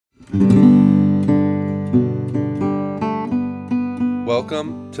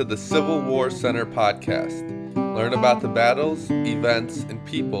Welcome to the Civil War Center podcast. Learn about the battles, events, and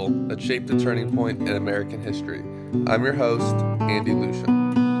people that shaped a turning point in American history. I'm your host, Andy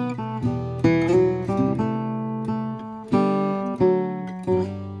Lucian.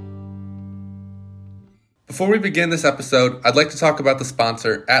 Before we begin this episode, I'd like to talk about the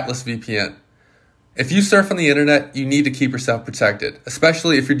sponsor, Atlas VPN. If you surf on the internet, you need to keep yourself protected,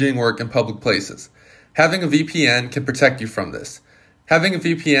 especially if you're doing work in public places. Having a VPN can protect you from this. Having a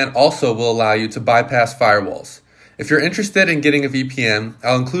VPN also will allow you to bypass firewalls. If you're interested in getting a VPN,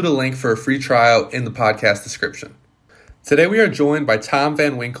 I'll include a link for a free trial in the podcast description. Today we are joined by Tom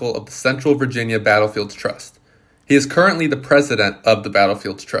Van Winkle of the Central Virginia Battlefields Trust. He is currently the president of the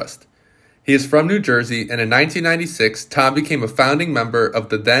Battlefields Trust. He is from New Jersey, and in 1996, Tom became a founding member of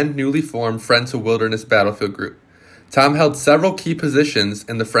the then newly formed Friends of Wilderness Battlefield Group. Tom held several key positions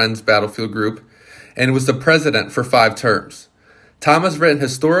in the Friends Battlefield Group and was the president for 5 terms. Tom has written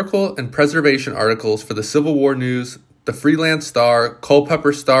historical and preservation articles for the Civil War News, the Freelance Star,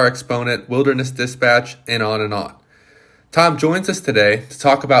 Culpeper Star Exponent, Wilderness Dispatch, and on and on. Tom joins us today to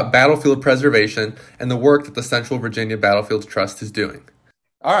talk about battlefield preservation and the work that the Central Virginia Battlefields Trust is doing.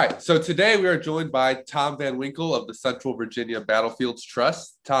 All right, so today we are joined by Tom Van Winkle of the Central Virginia Battlefields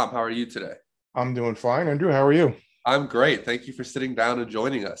Trust. Tom, how are you today? I'm doing fine. Andrew, how are you? I'm great. Thank you for sitting down and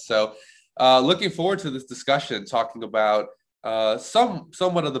joining us. So looking forward to this discussion, talking about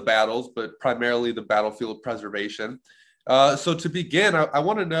somewhat of the battles, but primarily the battlefield preservation. So to begin, I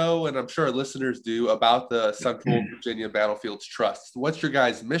want to know, and I'm sure our listeners do, about the Central Virginia Battlefields Trust. What's your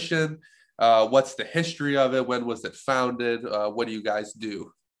guys' mission? What's the history of it? When was it founded? What do you guys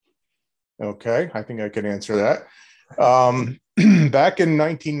do? Okay, I think I can answer that. Back in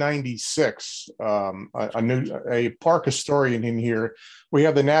 1996, a park historian in here, we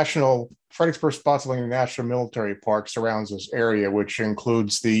have the Fredericksburg Spotsylvania National Military Park surrounds this area, which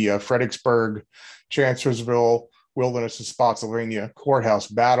includes the Fredericksburg, Chancellorsville, Wilderness, and Spotsylvania courthouse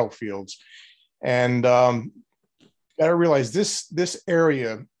battlefields. And got to realize this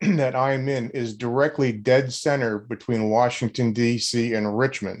area that I'm in is directly dead center between Washington, D.C. and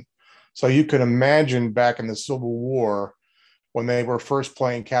Richmond. So you can imagine back in the Civil War, when they were first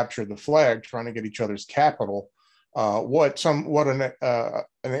playing capture the flag, trying to get each other's capital, what an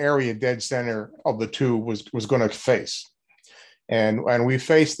area dead center of the two was going to face. And we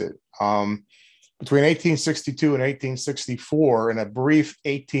faced it. Between 1862 and 1864, in a brief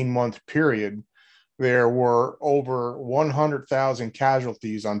 18-month period, there were over 100,000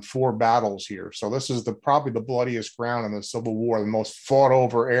 casualties on 4 battles here. So this is probably the bloodiest ground in the Civil War, the most fought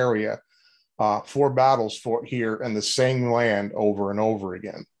over area. 4 battles fought here in the same land over and over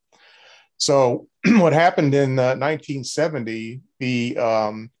again. So what happened in 1970, the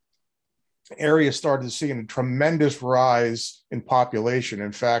area started seeing a tremendous rise in population.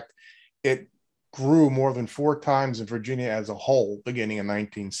 In fact, it grew more than 4 times in Virginia as a whole beginning in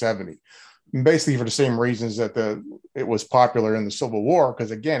 1970. Basically for the same reasons that it was popular in the Civil War,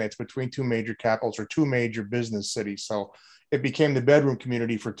 because again, it's between 2 major capitals or 2 major business cities. So it became the bedroom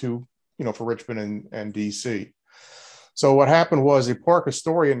community for Richmond and DC. So what happened was a park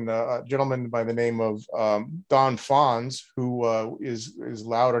historian, a gentleman by the name of Don Fons, who is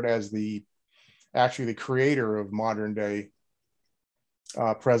lauded as the creator of modern day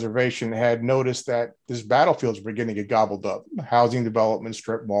preservation, had noticed that this battlefields were beginning to get gobbled up, housing development,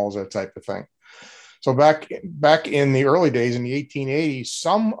 strip malls, that type of thing. So back in the early days, in the 1880s,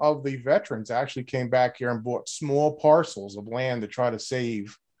 some of the veterans actually came back here and bought small parcels of land to try to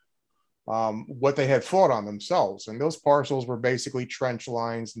save what they had fought on themselves. And those parcels were basically trench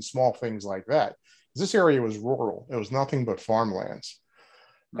lines and small things like that. This area was rural. It was nothing but farmlands.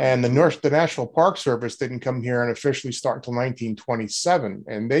 And the National Park Service didn't come here and officially start until 1927.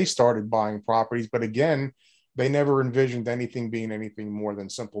 And they started buying properties. But again, they never envisioned anything being anything more than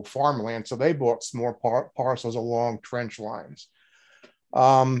simple farmland. So they bought small parcels along trench lines.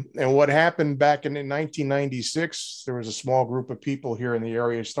 And what happened back in 1996, there was a small group of people here in the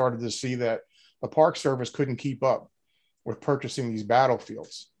area started to see that the Park Service couldn't keep up with purchasing these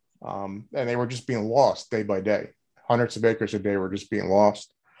battlefields. And they were just being lost day by day. Hundreds of acres a day were just being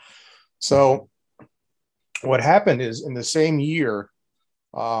lost. So what happened is in the same year,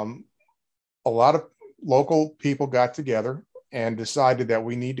 a lot of local people got together and decided that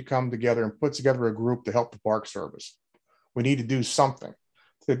we need to come together and put together a group to help the Park Service. We need to do something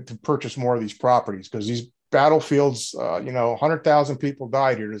to purchase more of these properties, because these battlefields, 100,000 people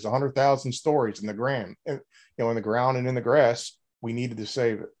died here. There's 100,000 stories in the ground, in the ground and in the grass. We needed to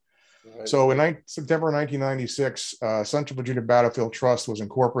save it. Right. So in September 1996, Central Virginia Battlefield Trust was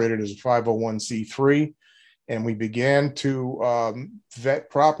incorporated as a 501c3. And we began to vet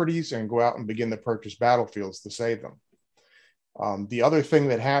properties and go out and begin to purchase battlefields to save them. The other thing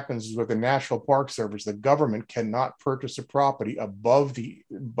that happens is with the National Park Service, the government cannot purchase a property above the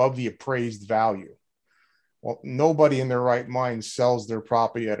appraised value. Well, nobody in their right mind sells their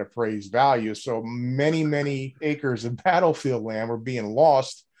property at appraised value. So many acres of battlefield land were being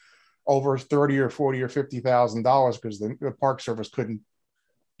lost over 30 or 40 or $50,000 because the Park Service couldn't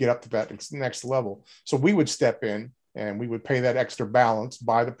get up to that next level. So we would step in and we would pay that extra balance,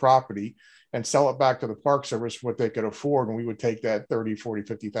 buy the property, and sell it back to the Park Service for what they could afford. And we would take that 30, 40,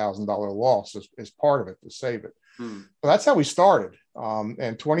 $50,000 loss as part of it to save it. So that's how we started.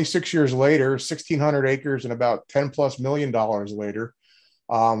 And 26 years later, 1,600 acres and about $10+ million later,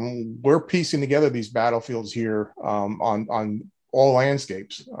 we're piecing together these battlefields here on all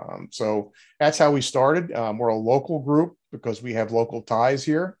landscapes. So that's how we started. We're a local group because we have local ties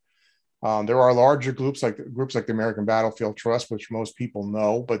here. There are larger groups like the American Battlefield Trust, which most people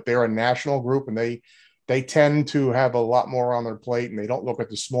know, but they're a national group and they tend to have a lot more on their plate, and they don't look at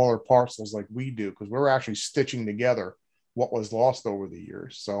the smaller parcels like we do because we're actually stitching together what was lost over the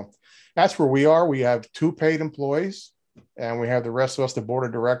years. So that's where we are. We have 2 paid employees, and we have the rest of us, the board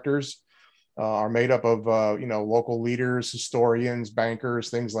of directors, are made up of local leaders, historians, bankers,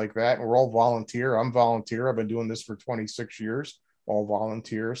 things like that. And we're all volunteer. I'm volunteer. I've been doing this for 26 years, all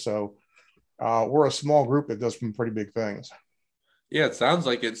volunteer. So we're a small group that does some pretty big things. Yeah, it sounds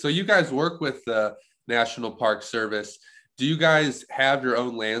like it. So you guys work with the National Park Service. Do you guys have your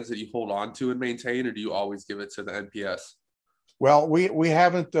own lands that you hold on to and maintain, or do you always give it to the NPS? Well, we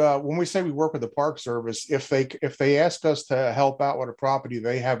haven't. When we say we work with the Park Service, if they ask us to help out with a property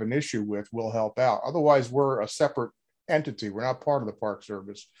they have an issue with, we'll help out. Otherwise, we're a separate entity. We're not part of the Park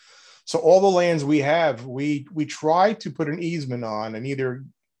Service. So all the lands we have, we try to put an easement on and either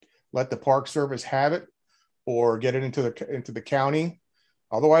let the Park Service have it or get it into the county.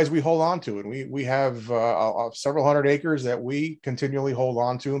 Otherwise, we hold on to it. We have several hundred acres that we continually hold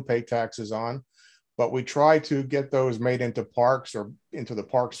on to and pay taxes on. But we try to get those made into parks or into the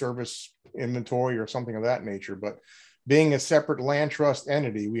Park Service inventory or something of that nature. But being a separate land trust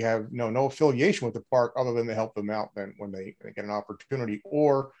entity, we have no affiliation with the park other than to help them out then when they get an opportunity,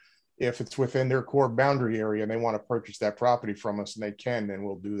 or if it's within their core boundary area and they want to purchase that property from us and they can, then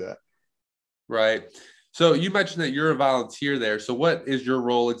we'll do that. Right. So you mentioned that you're a volunteer there. So what is your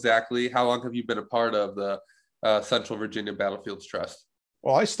role exactly? How long have you been a part of the Central Virginia Battlefields Trust?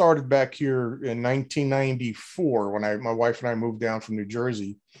 Well, I started back here in 1994 when my wife and I moved down from New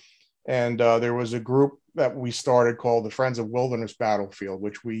Jersey. And there was a group that we started called the Friends of Wilderness Battlefield,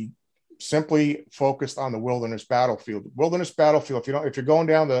 which we simply focused on the wilderness battlefield. Wilderness battlefield, if you're going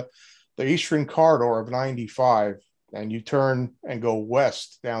down the eastern corridor of 95 and you turn and go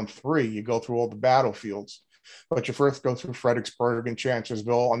west down 3, you go through all the battlefields. But you first go through Fredericksburg and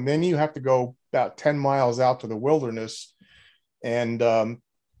Chancellorsville, and then you have to go about 10 miles out to the wilderness. And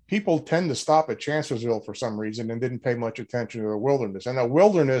people tend to stop at Chancellorsville for some reason and didn't pay much attention to the wilderness. And the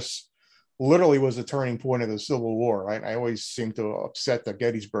wilderness literally was the turning point of the Civil War. Right? I always seem to upset the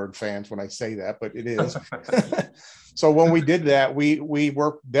Gettysburg fans when I say that, but it is. So when we did that, we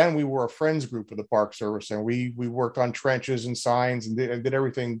worked. Then we were a friends group of the Park Service, and we worked on trenches and signs and did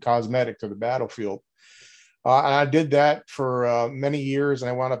everything cosmetic to the battlefield. And I did that for many years, and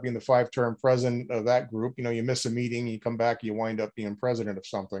I wound up being the 5-term president of that group. You miss a meeting, you come back, you wind up being president of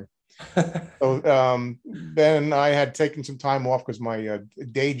something. So then I had taken some time off because my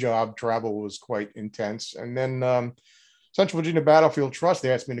day job travel was quite intense. And then Central Virginia Battlefield Trust,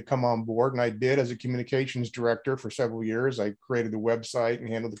 they asked me to come on board, and I did as a communications director for several years. I created the website and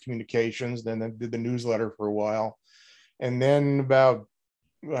handled the communications, then I did the newsletter for a while. And then about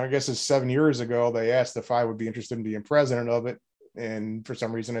I guess it's 7 years ago, they asked if I would be interested in being president of it. And for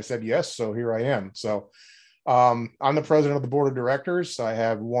some reason I said yes. So here I am. So I'm the president of the board of directors. I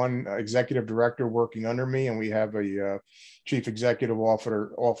have one executive director working under me, and we have a chief executive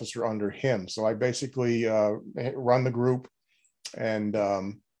officer under him. So I basically run the group and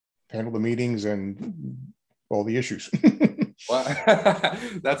handle the meetings and all the issues. Well,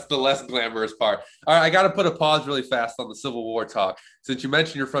 that's the less glamorous part. All right, I got to put a pause really fast on the Civil War talk. Since you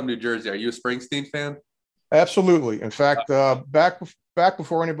mentioned you're from New Jersey, are you a Springsteen fan? Absolutely. In fact, back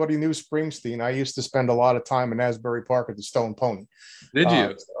before anybody knew Springsteen, I used to spend a lot of time in Asbury Park at the Stone Pony. Did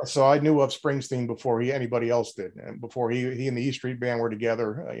you? So I knew of Springsteen before anybody else did, and before he and the E Street Band were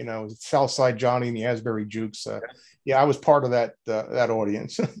together. Southside Johnny and the Asbury Jukes. I was part of that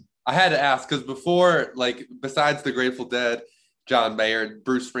audience. I had to ask because before, besides the Grateful Dead, John Mayer,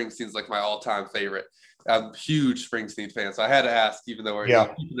 Bruce Springsteen's like my all-time favorite. I'm a huge Springsteen fan, so I had to ask, even though we're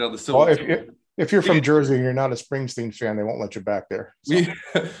the Civil War. If you're from Jersey and you're not a Springsteen fan, they won't let you back there. So.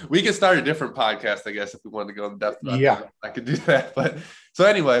 We could start a different podcast, I guess, if we wanted to go in depth about yeah. that. I could do that. But so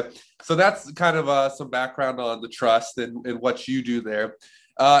anyway, so that's kind of some background on the trust and what you do there.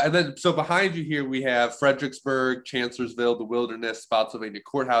 And then, so behind you here, we have Fredericksburg, Chancellorsville, the Wilderness, Spotsylvania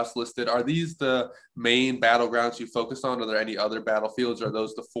Courthouse listed. Are these the main battlegrounds you focus on? Are there any other battlefields? Or are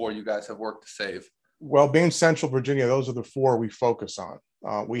those the 4 you guys have worked to save? Well, being Central Virginia, those are the 4 we focus on.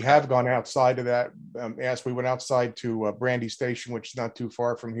 We have gone outside of that. We went outside to Brandy Station, which is not too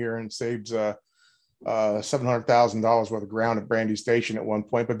far from here, and saved $700,000 worth of ground at Brandy Station at one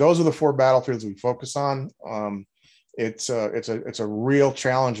point. But those are the 4 battlefields we focus on. It's a real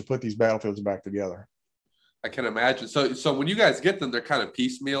challenge to put these battlefields back together. I can imagine. So when you guys get them, they're kind of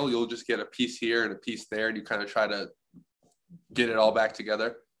piecemeal. You'll just get a piece here and a piece there, and you kind of try to get it all back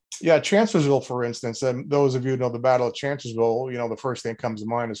together. Yeah, Chancellorsville, for instance, and those of you who know the Battle of Chancellorsville, the first thing that comes to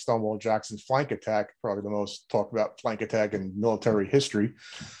mind is Stonewall Jackson's flank attack, probably the most talked about flank attack in military history.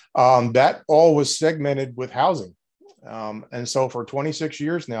 That all was segmented with housing. And so for 26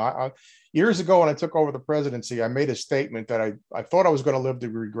 years now, years ago when I took over the presidency, I made a statement that I thought I was going to live to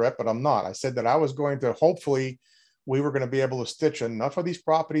regret, but I'm not. I said that I was going to, hopefully, we were going to be able to stitch enough of these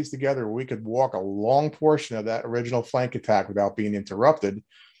properties together where we could walk a long portion of that original flank attack without being interrupted.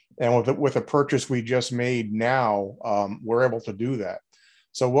 And with a purchase we just made now, we're able to do that.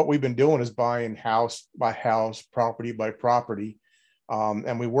 So what we've been doing is buying house by house, property by property.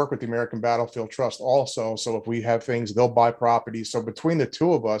 And we work with the American Battlefield Trust also. So if we have things, they'll buy properties. So between the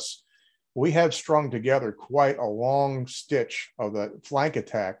 2 of us, we have strung together quite a long stitch of the flank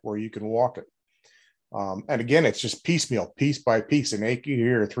attack where you can walk it. And again, it's just piecemeal, piece by piece, an acre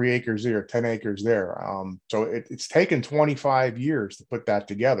here, 3 acres there, 10 acres there. So it's taken 25 years to put that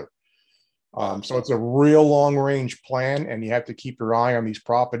together. So it's a real long range plan, and you have to keep your eye on these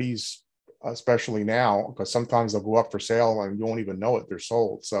properties, especially now, because sometimes they'll go up for sale and you won't even know it, they're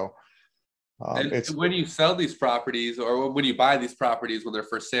sold. So it's when you sell these properties, or when you buy these properties when they're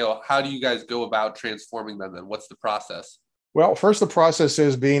for sale, how do you guys go about transforming them then? What's the process? Well, first, the process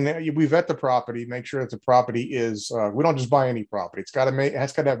is we vet the property, make sure that the property is, we don't just buy any property. It's got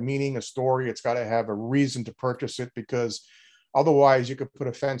to have meaning, a story. It's got to have a reason to purchase it, because otherwise you could put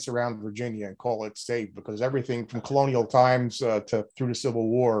a fence around Virginia and call it safe, because everything from colonial times to through the Civil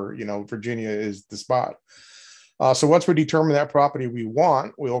War, Virginia is the spot. So once we determine that property we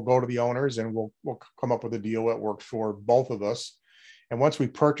want, we'll go to the owners and we'll come up with a deal that works for both of us. And once we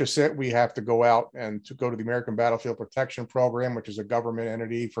purchase it, we have to go out and to go to the American Battlefield Protection Program, which is a government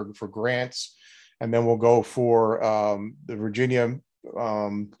entity for grants. And then we'll go for the Virginia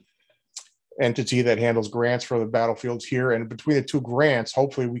entity that handles grants for the battlefields here. And between the 2 grants,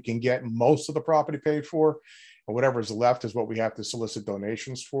 hopefully we can get most of the property paid for. And whatever's left is what we have to solicit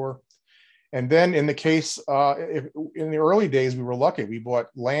donations for. And then in the case, in the early days, we were lucky. We bought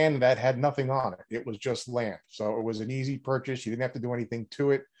land that had nothing on it. It was just land. So it was an easy purchase. You didn't have to do anything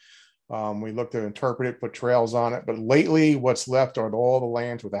to it. We looked to interpret it, put trails on it. But lately, what's left are all the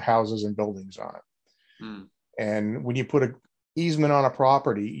lands with the houses and buildings on it. Mm. And when you put an easement on a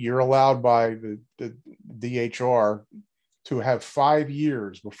property, you're allowed by the DHR to have 5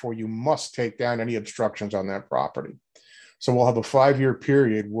 years before you must take down any obstructions on that property. So we'll have a 5-year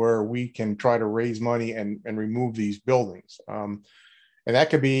period where we can try to raise money and remove these buildings. And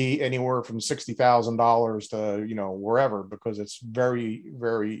that could be anywhere from $60,000 to, wherever, because it's very,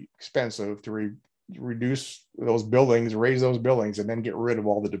 very expensive to reduce those buildings, raise those buildings, and then get rid of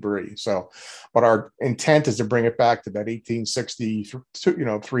all the debris. So, but our intent is to bring it back to that 1860,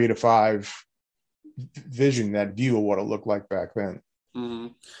 3 to 5 vision, that view of what it looked like back then. Mm-hmm.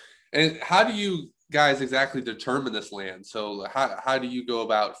 And how do you guys exactly determine this land? So how do you go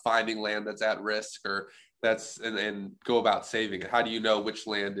about finding land that's at risk or that's and go about saving it? How do you know which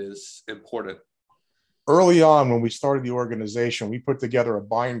land is important? Early on, when we started the organization, we put together a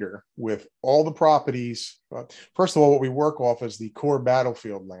binder with all the properties. First of all, what we work off is the core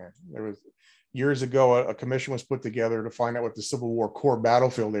battlefield land. There was years ago, a commission was put together to find out what the Civil War core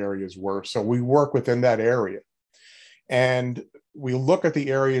battlefield areas were. So we work within that area. And we look at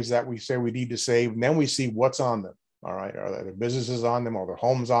the areas that we say we need to save, and then we see what's on them. All right. Are there businesses on them? Are there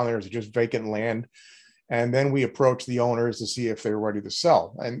homes on there? Is it just vacant land? And then we approach the owners to see if they're ready to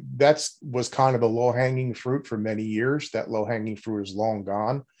sell. And that was kind of the low-hanging fruit for many years. That low-hanging fruit is long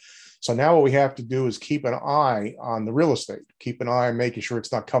gone. So now what we have to do is keep an eye on the real estate, keep an eye on making sure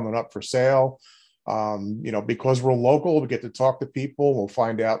it's not coming up for sale. Because we're local, we get to talk to people. We'll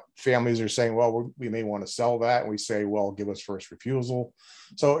find out families are saying, well, we may want to sell that. And we say, well, give us first refusal.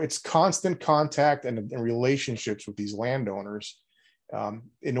 So it's constant contact and relationships with these landowners.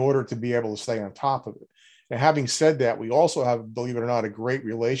 in order to be able to stay on top of it. And having said that, we also have, believe it or not, a great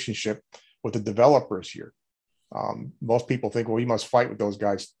relationship with the developers here. Most people think, well, you must fight with those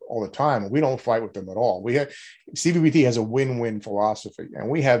guys all the time. And we don't fight with them at all. CVBT has a win-win philosophy, and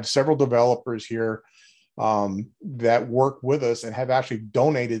we have several developers here that work with us and have actually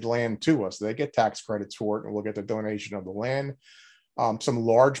donated land to us. They get tax credits for it, and we'll get the donation of the land. Some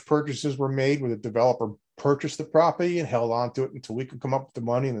large purchases were made where the developer purchased the property and held on to it until we could come up with the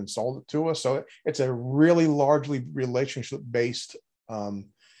money and then sold it to us. So it's a really largely relationship-based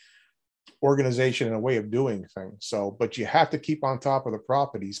organization and a way of doing things. So, but you have to keep on top of the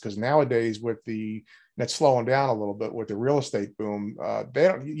properties, because nowadays that's slowing down a little bit with the real estate boom.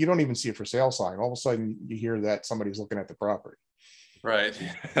 You don't even see a for sale sign. All of a sudden you hear that somebody's looking at the property. Right.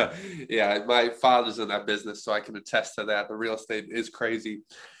 Yeah. My father's in that business, so I can attest to that. The real estate is crazy.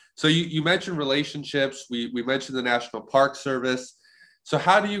 So you mentioned relationships. We mentioned the National Park Service. So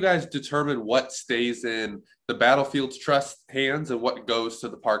how do you guys determine what stays in the Battlefields Trust hands and what goes to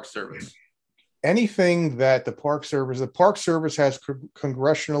the Park Service? Anything that the Park Service has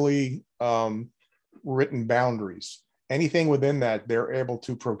congressionally written boundaries. Anything within that, they're able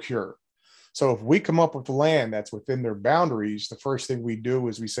to procure. So if we come up with land that's within their boundaries, the first thing we do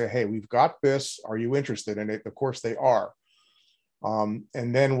is we say, hey, we've got this. Are you interested in it? Of course they are. And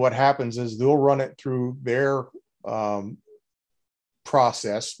then what happens is they'll run it through their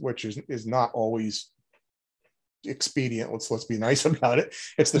process, which is not always expedient. Let's be nice about it.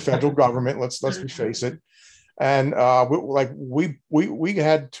 It's the federal government. Let's face it. And we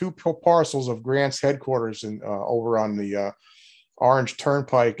had two parcels of Grant's headquarters over on the Orange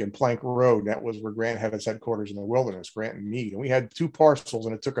Turnpike and Plank Road. That was where Grant had his headquarters in the wilderness, Grant and Meade. And we had two parcels,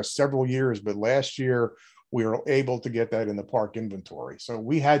 and it took us several years, but last year we were able to get that in the park inventory. So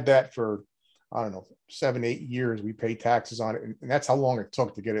we had that for, I don't know, 7-8 years. We paid taxes on it, and that's how long it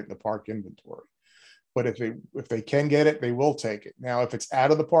took to get it in the park inventory. But if they can get it, they will take it. Now, if it's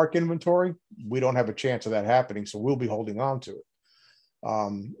out of the park inventory, we don't have a chance of that happening, so we'll be holding on to it.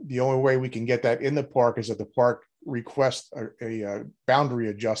 The only way we can get that in the park is that the park requests a boundary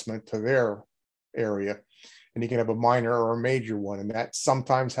adjustment to their area, and you can have a minor or a major one, and that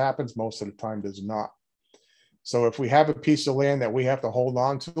sometimes happens. Most of the time does not. So if we have a piece of land that we have to hold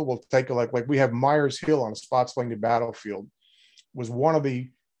on to, we'll take it like we have Myers Hill on a Spotsylvania battlefield, was one of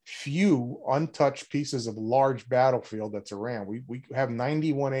the few untouched pieces of large battlefield that's around. We have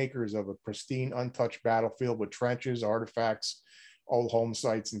 91 acres of a pristine untouched battlefield with trenches, artifacts, old home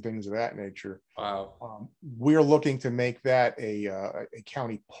sites, and things of that nature. Wow. We're looking to make that a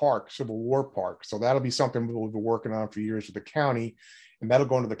county park, Civil War park. So that'll be something we'll be working on for years with the county, and that'll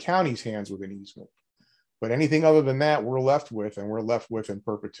go into the county's hands with an easement. But anything other than that, we're left with in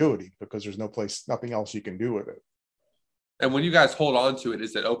perpetuity, because there's nothing else you can do with it. And when you guys hold on to it,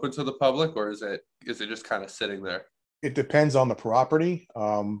 is it open to the public, or is it just kind of sitting there? It depends on the property.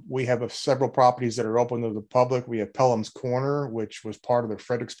 We have several properties that are open to the public. We have Pelham's Corner, which was part of the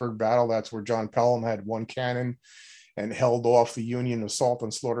Fredericksburg battle. That's where John Pelham had one cannon and held off the Union Assault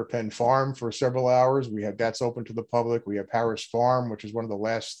on Slaughter Pen Farm for several hours. That's open to the public. We have Harris Farm, which is one of the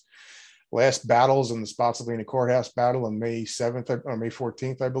last battles in the Spotsylvania Courthouse battle on May 7th or May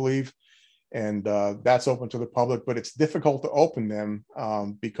 14th, I believe. And that's open to the public, but it's difficult to open them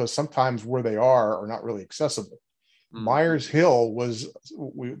because sometimes where they are not really accessible. Mm-hmm. Myers Hill was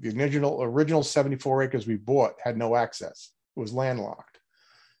the original 74 acres we bought had no access. It was landlocked.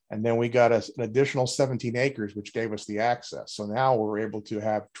 And then we got an additional 17 acres, which gave us the access. So now we're able to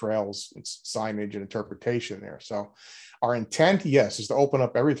have trails, signage, and interpretation there. So our intent, yes, is to open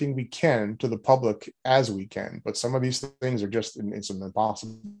up everything we can to the public as we can. But some of these things are just in some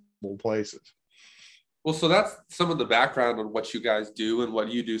impossible places. Well, so that's some of the background on what you guys do and what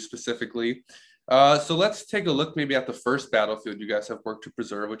you do specifically. So let's take a look maybe at the first battlefield you guys have worked to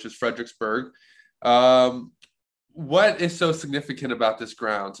preserve, which is Fredericksburg. What is so significant about this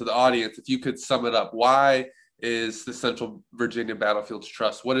ground? To the audience, if you could sum it up, why is the Central Virginia Battlefields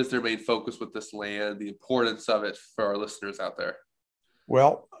Trust, what is their main focus with this land, the importance of it for our listeners out there?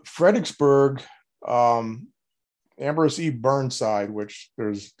 Well, Fredericksburg, Ambrose E. Burnside, which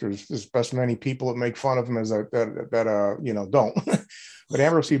there's best many people that make fun of him as that don't. But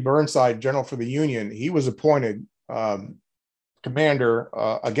Ambrose E. Burnside, general for the Union, he was appointed commander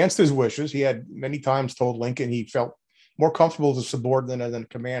against his wishes. He had many times told Lincoln he felt more comfortable as a subordinate than a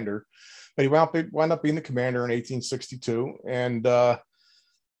commander, but he wound up being the commander in 1862. And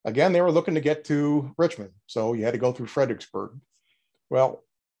again, they were looking to get to Richmond, so you had to go through Fredericksburg. Well,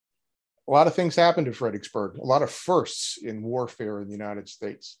 a lot of things happened to Fredericksburg, a lot of firsts in warfare in the United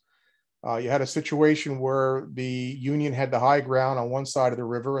States. You had a situation where the Union had the high ground on one side of the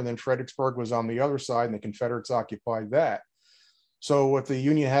river, and then Fredericksburg was on the other side, and the Confederates occupied that. So what the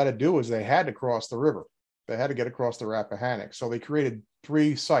Union had to do is they had to cross the river. They had to get across the Rappahannock. So they created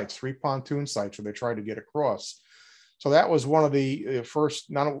three pontoon sites where they tried to get across. So that was one of the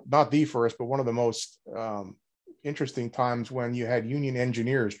first, not the first, but one of the most interesting times when you had Union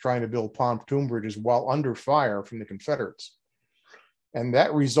engineers trying to build pontoon bridges while under fire from the Confederates. And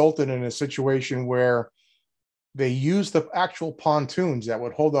that resulted in a situation where they used the actual pontoons that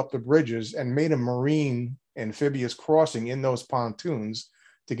would hold up the bridges and made a marine amphibious crossing in those pontoons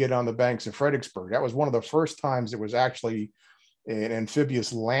to get on the banks of Fredericksburg. That was one of the first times there was actually an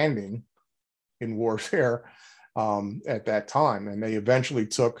amphibious landing in warfare at that time. And they eventually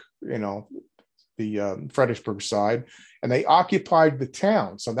took, the Fredericksburg side, and they occupied the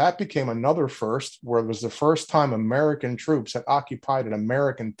town. So that became another first, where it was the first time American troops had occupied an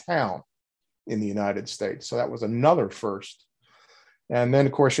American town in the United States. So that was another first. And then,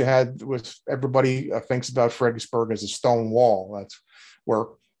 of course, you had, with everybody thinks about Fredericksburg as a stone wall. That's where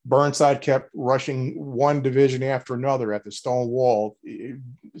Burnside kept rushing one division after another at the stone wall,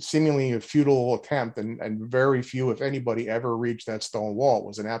 seemingly a futile attempt, and very few, if anybody, ever reached that stone wall. It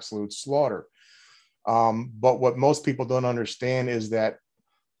was an absolute slaughter. But what most people don't understand is that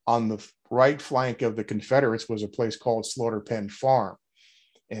on the right flank of the Confederates was a place called Slaughter Pen Farm.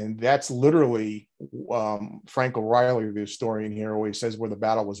 And that's literally, Frank O'Reilly, the historian here, always says where the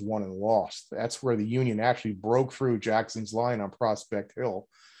battle was won and lost. That's where the Union actually broke through Jackson's line on Prospect Hill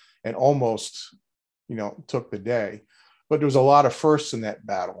and almost, took the day. But there was a lot of firsts in that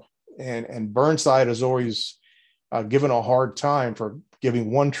battle. And Burnside is always given a hard time for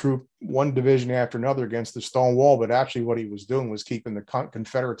giving one division after another against the stone wall. But actually what he was doing was keeping the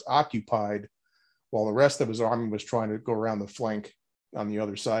Confederates occupied while the rest of his army was trying to go around the flank on the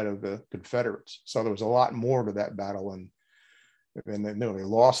other side of the Confederates. So there was a lot more to that battle, and they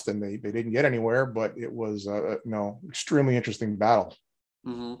lost and they didn't get anywhere, but it was extremely interesting battle.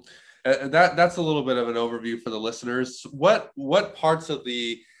 Mm-hmm. That's a little bit of an overview for the listeners. What parts of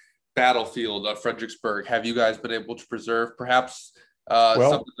the battlefield of Fredericksburg have you guys been able to preserve? Perhaps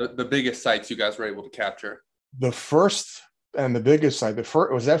some of the biggest sites you guys were able to capture. The first and the biggest site, it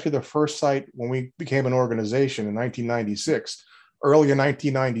was actually the first site when we became an organization in 1996. Early in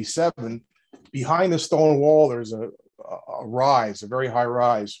 1997, behind the stone wall, there's a rise, a very high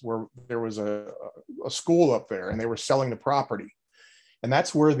rise, where there was a school up there, and they were selling the property. And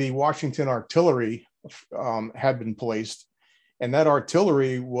that's where the Washington artillery had been placed. And that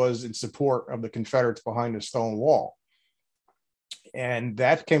artillery was in support of the Confederates behind the stone wall. And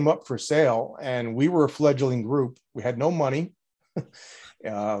that came up for sale. And we were a fledgling group. We had no money.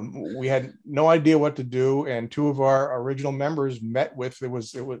 We had no idea what to do, and two of our original members met with, it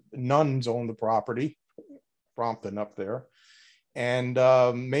was nuns owned the property, Brompton up there, and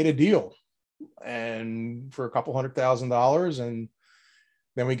made a deal, and for $200,000, and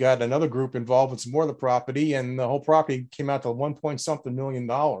then we got another group involved with some more of the property, and the whole property came out to $1.something million,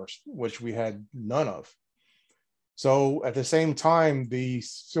 which we had none of. So at the same time, the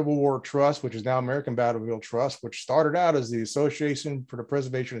Civil War Trust, which is now American Battlefield Trust, which started out as the Association for the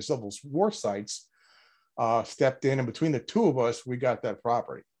Preservation of Civil War Sites, stepped in, and between the two of us, we got that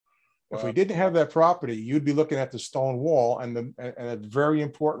property. Wow. If we didn't have that property, you'd be looking at the stone wall, and a very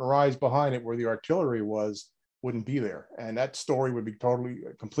important rise behind it where the artillery wouldn't be there. And that story would be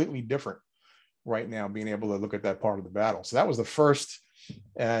completely different right now, being able to look at that part of the battle. So that was the first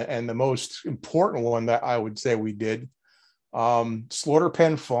and the most important one that I would say we did. Slaughter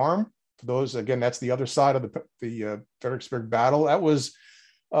Pen Farm, for those, again, that's the other side of the Fredericksburg battle. That was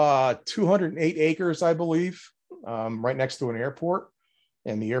 208 acres, I believe, right next to an airport.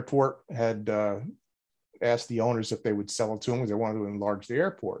 And the airport had asked the owners if they would sell it to them because they wanted to enlarge the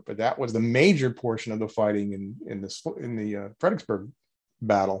airport. But that was the major portion of the fighting in the Fredericksburg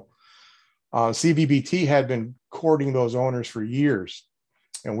battle. CVBT had been courting those owners for years,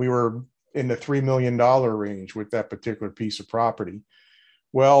 and we were in the $3 million range with that particular piece of property.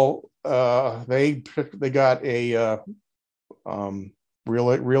 Well, they got a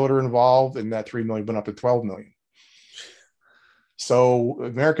realtor involved, and that $3 million went up to $12 million. So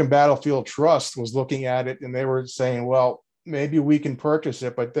American Battlefield Trust was looking at it, and they were saying, well, maybe we can purchase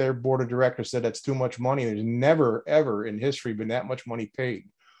it, but their board of directors said that's too much money. There's never, ever in history been that much money paid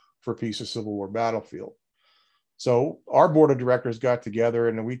for a piece of Civil War battlefield. So our board of directors got together,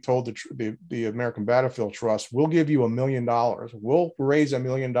 and we told the American Battlefield Trust, we'll give you $1 million. We'll raise $1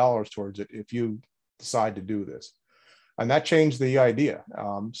 million towards it if you decide to do this. And that changed the idea.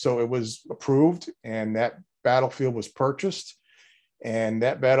 So it was approved, and that battlefield was purchased. And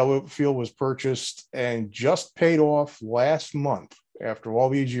that battlefield was purchased and just paid off last month after all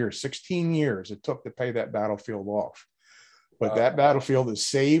these years, 16 years it took to pay that battlefield off. But that battlefield is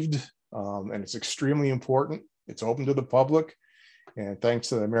saved, and it's extremely important. It's open to the public. And thanks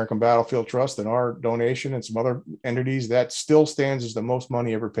to the American Battlefield Trust and our donation and some other entities, that still stands as the most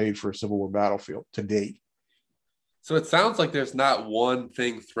money ever paid for a Civil War battlefield to date. So it sounds like there's not one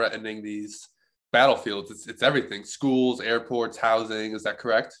thing threatening these battlefields. It's everything: schools, airports, housing. Is that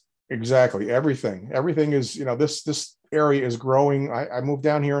correct? Exactly. Everything is, this area is growing. I moved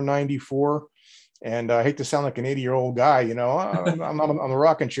down here in 94, and I hate to sound like an 80-year-old guy, I'm on the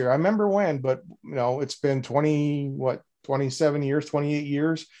rocking chair. I remember when, but it's been 27 years, 28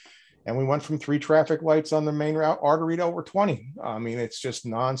 years. And we went from 3 traffic lights on the main route artery to over 20. I mean, it's just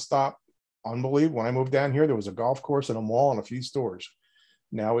nonstop. Unbelievable. When I moved down here, there was a golf course and a mall and a few stores.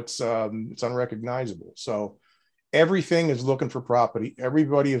 Now it's unrecognizable. So everything is looking for property.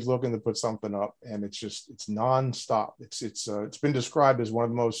 Everybody is looking to put something up, and it's nonstop. It's been described as one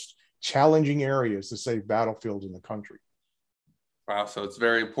of the most challenging areas to save battlefields in the country. Wow. So it's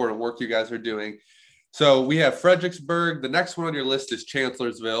very important work you guys are doing. So we have Fredericksburg. The next one on your list is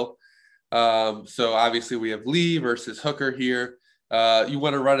Chancellorsville. So obviously we have Lee versus Hooker here. You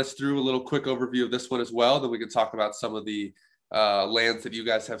want to run us through a little quick overview of this one as well? Then we can talk about some of the lands that you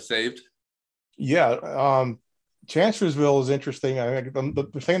guys have saved. Yeah. Chancellorsville is interesting. I think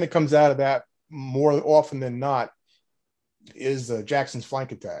the thing that comes out of that more often than not is Jackson's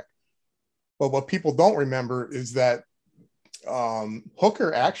flank attack. But what people don't remember is that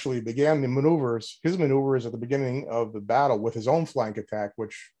Hooker actually began his maneuvers at the beginning of the battle with his own flank attack,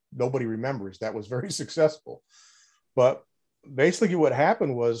 which nobody remembers. That was very successful. But basically what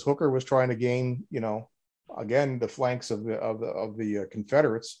happened was Hooker was trying to gain, again, the flanks of the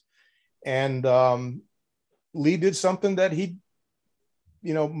Confederates. And Lee did something that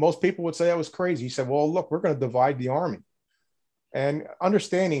most people would say that was crazy. He said, well, look, we're going to divide the army. And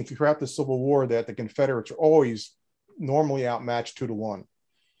understanding throughout the Civil War that the Confederates are always normally outmatched 2-1.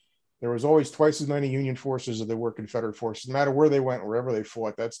 There was always twice as many Union forces as there were Confederate forces, no matter where they went, wherever they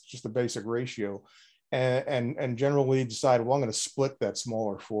fought. That's just a basic ratio. And General Lee decided, well, I'm going to split that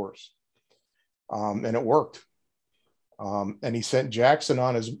smaller force. And it worked. And he sent Jackson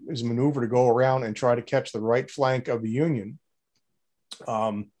on his maneuver to go around and try to catch the right flank of the Union.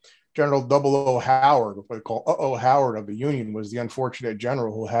 General Double O Howard, what they call O Howard of the Union, was the unfortunate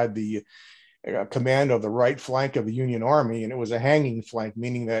general who had the command of the right flank of the Union Army. And it was a hanging flank,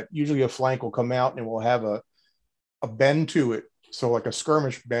 meaning that usually a flank will come out and will have a bend to it. So like a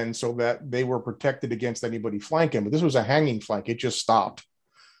skirmish bend, so that they were protected against anybody flanking. But this was a hanging flank. It just stopped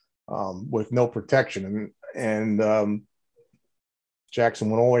with no protection. And Jackson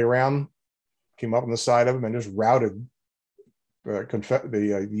went all the way around, came up on the side of him, and just routed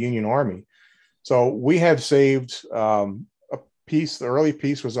the Union Army. So we have saved a piece. The early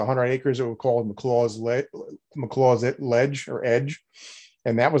piece was 100 acres. It was called McClaw's Ledge or Edge.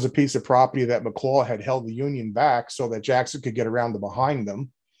 And that was a piece of property that McClaw had held the Union back so that Jackson could get around to behind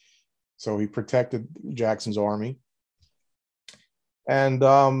them. So he protected Jackson's army. And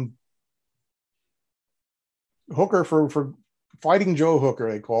Hooker, for Fighting Joe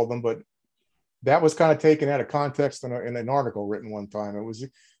Hooker, they called him, but that was kind of taken out of context in an article written one time.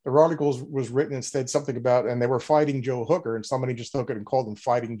 The article was written instead something about, and they were fighting Joe Hooker, and somebody just took it and called him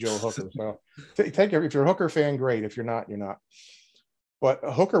Fighting Joe Hooker. So take it. If you're a Hooker fan, great. If you're not, you're not. But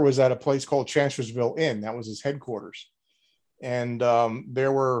Hooker was at a place called Chancellorsville Inn. That was his headquarters. And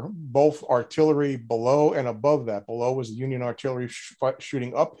there were both artillery below and above that. Below was the Union artillery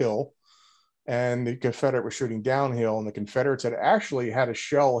shooting uphill, and the Confederate was shooting downhill. And the Confederates had actually had a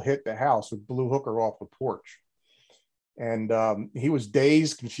shell hit the house, which blew Hooker off the porch. And he was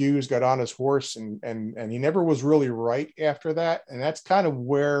dazed, confused, got on his horse, and he never was really right after that. And that's kind of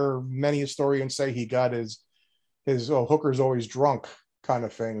where many historians say he got his Hooker's always drunk kind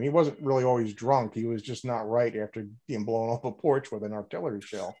of thing. He wasn't really always drunk. He was just not right after being blown off a porch with an artillery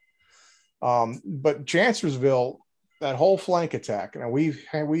shell. But Chancellorsville, that whole flank attack, and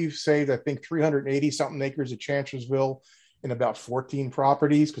we've saved, I think, 380 something acres of Chancellorsville in about 14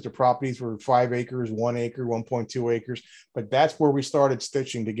 properties, because the properties were 5 acres, 1 acre, 1.2 acres. But that's where we started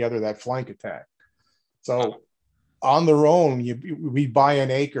stitching together that flank attack. So on their own, we buy an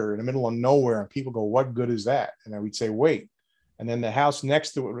acre in the middle of nowhere, and people go, what good is that? And then we'd say, wait. And then the house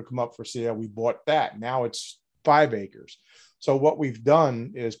next to it would come up for sale. We bought that. Now it's 5 acres. So what we've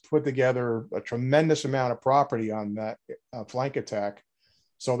done is put together a tremendous amount of property on that flank attack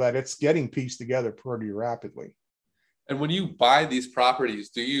so that it's getting pieced together pretty rapidly. And when you buy these properties,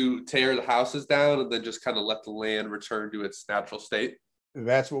 do you tear the houses down and then just kind of let the land return to its natural state?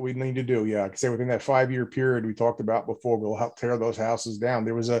 That's what we need to do. Yeah, I say within that 5 year period we talked about before, we'll help tear those houses down.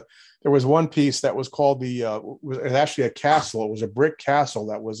 There was one piece that was called it was actually a castle. It was a brick castle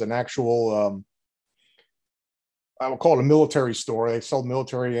that was an actual I would call it a military store. They sold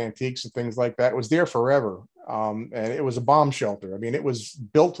military antiques and things like that. It was there forever. And it was a bomb shelter. I mean, it was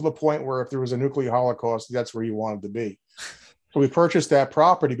built to the point where if there was a nuclear holocaust, that's where you wanted to be. So we purchased that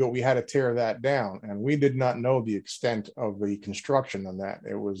property, but we had to tear that down. And we did not know the extent of the construction on that.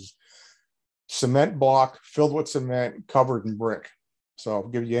 It was cement block filled with cement, covered in brick. So I'll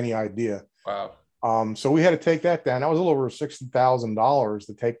give you any idea. Wow. So we had to take that down. That was a little over $60,000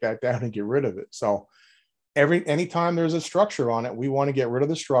 to take that down and get rid of it. So anytime there's a structure on it, we want to get rid of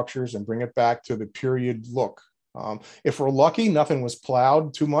the structures and bring it back to the period look. If we're lucky, nothing was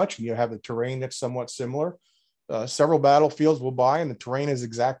plowed too much, and you have the terrain that's somewhat similar. Several battlefields we'll buy, and the terrain is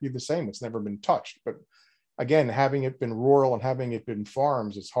exactly the same. It's never been touched. But again, having it been rural and having it been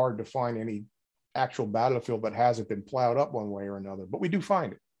farms, it's hard to find any actual battlefield that hasn't been plowed up one way or another. But we do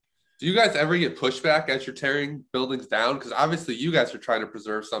find it. Do you guys ever get pushback as you're tearing buildings down? Because obviously you guys are trying to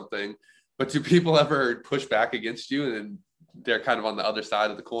preserve something. But do people ever push back against you and they're kind of on the other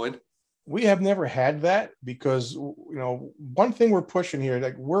side of the coin? We have never had that because, one thing we're pushing here,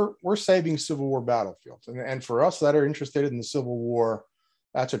 like we're saving Civil War battlefields. And for us that are interested in the Civil War,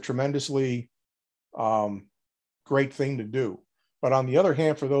 that's a tremendously great thing to do. But on the other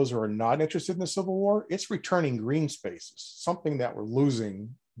hand, for those who are not interested in the Civil War, it's returning green spaces, something that we're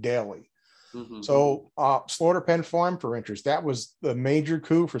losing daily. Mm-hmm. So Slaughter Pen Farm, for interest, that was the major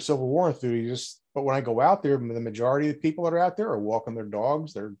coup for Civil War enthusiasts. But when I go out there, the majority of the people that are out there are walking their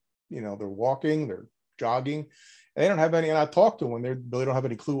dogs. They're walking, they're jogging, and they don't have any. And I talked to them, they don't have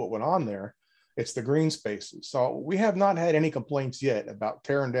any clue what went on there. It's the green spaces. So we have not had any complaints yet about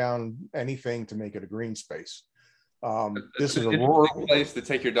tearing down anything to make it a green space. This is a rural place to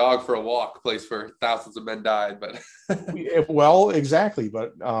take your dog for a walk, place where thousands of men died, but well, exactly.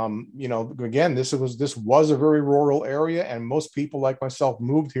 But again, this was a very rural area, and most people like myself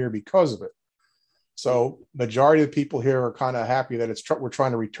moved here because of it. So majority of the people here are kind of happy that we're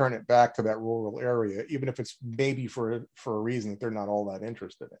trying to return it back to that rural area, even if it's maybe for a reason that they're not all that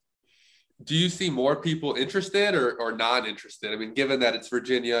interested in. Do you see more people interested or not interested? I mean, given that it's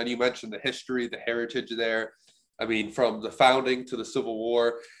Virginia and you mentioned the history, the heritage there, I mean, from the founding to the Civil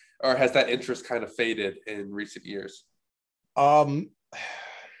War, or has that interest kind of faded in recent years? I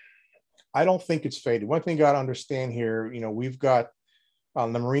don't think it's faded. One thing you got to understand here, we've got the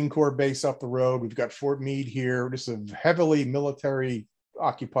Marine Corps base up the road. We've got Fort Meade here. This is a heavily military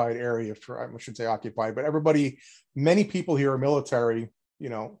occupied area. I should say occupied, but many people here are military,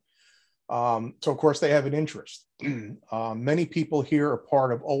 so of course they have an interest. Many people here are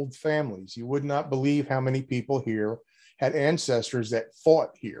part of old families. You would not believe how many people here had ancestors that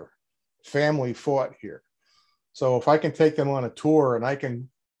fought here. Family fought here. So if I can take them on a tour and I can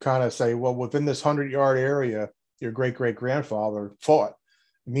kind of say, well, within this 100-yard area, your great-great-grandfather fought,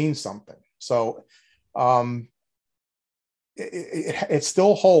 means something. So it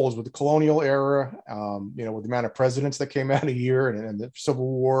still holds with the colonial era, with the amount of presidents that came out a year and the Civil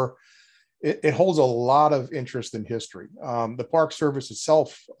War. It holds a lot of interest in history. The Park Service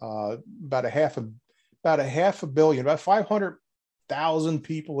itself, about a half a billion, about 500,000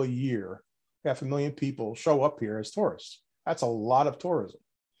 people a year, 500,000 people show up here as tourists. That's a lot of tourism,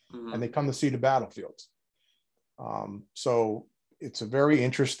 and they come to see the battlefields. So it's a very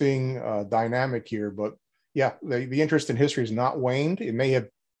interesting dynamic here. But yeah, the interest in history has not waned. It may have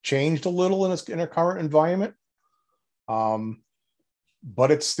changed a little in a current environment.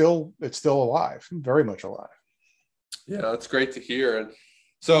 But it's still alive, very much alive. Yeah, that's great to hear. And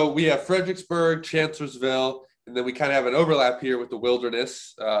so we have Fredericksburg, Chancellorsville, and then we kind of have an overlap here with the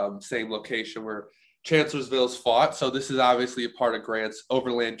Wilderness, same location where Chancellorsville's fought. So this is obviously a part of Grant's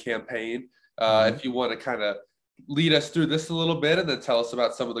overland campaign. If you want to kind of lead us through this a little bit and then tell us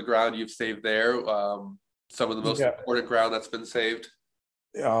about some of the ground you've saved there, some of the most important ground that's been saved.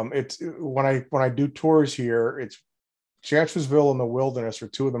 It's when I do tours here, it's Chancellorsville and the Wilderness are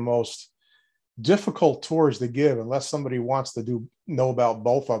two of the most difficult tours to give unless somebody wants to know about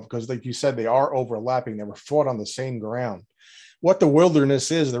both of them, because like you said, they are overlapping. They were fought on the same ground. What the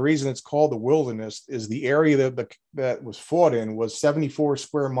Wilderness is, the reason it's called the Wilderness is the area that was fought in was 74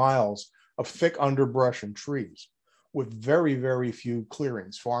 square miles of thick underbrush and trees with very, very few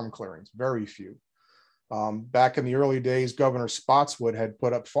clearings, farm clearings, very few. Back in the early days, Governor Spotswood had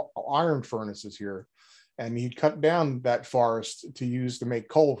put up iron furnaces here, and he'd cut down that forest to make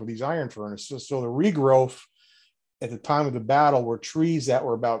coal for these iron furnaces. So the regrowth at the time of the battle were trees that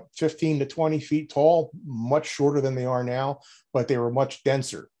were about 15 to 20 feet tall, much shorter than they are now, but they were much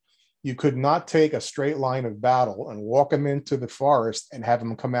denser. You could not take a straight line of battle and walk them into the forest and have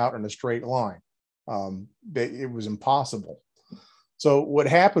them come out in a straight line. It was impossible. So what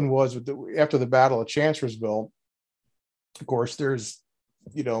happened was after the Battle of Chancellorsville, of course, there's,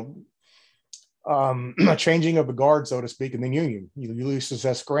 a changing of the guard, so to speak, in the Union. Ulysses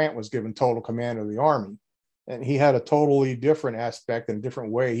S. Grant was given total command of the army, and he had a totally different aspect and a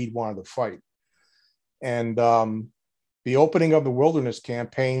different way he wanted to fight. And the opening of the Wilderness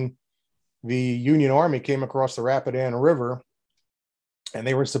Campaign, the Union Army came across the Rapidan River, and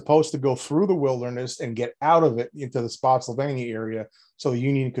they were supposed to go through the wilderness and get out of it into the Spotsylvania area so the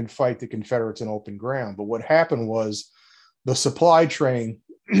Union could fight the Confederates in open ground. But what happened was the supply train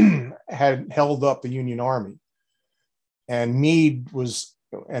had held up the Union Army, and Meade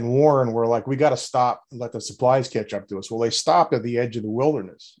and Warren were like, we got to stop and let the supplies catch up to us. Well, they stopped at the edge of the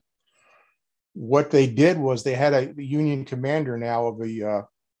wilderness. What they did was they had the Union commander now of the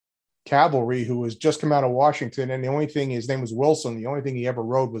cavalry who was just come out of Washington, and the only thing, his name was Wilson, the only thing he ever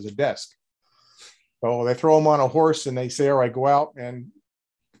rode was a desk. So they throw him on a horse and they say, all right, go out and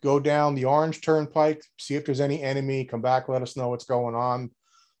go down the Orange Turnpike, see if there's any enemy, come back, let us know what's going on.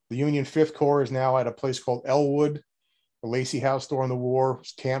 The Union 5th Corps is now at a place called Elwood. The Lacey House during the war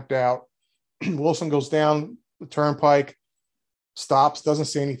was camped out. Wilson goes down the turnpike, stops, doesn't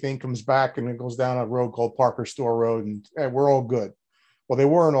say anything, comes back, and then goes down a road called Parker Store Road, and we're all good. Well, they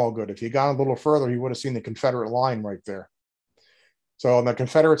weren't all good. If you got a little further, you would have seen the Confederate line right there. So the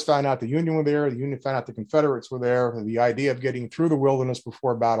Confederates found out the Union were there. The Union found out the Confederates were there. And the idea of getting through the wilderness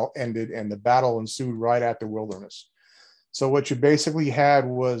before battle ended, and the battle ensued right at the wilderness. So what you basically had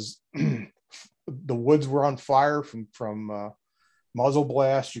was the woods were on fire from muzzle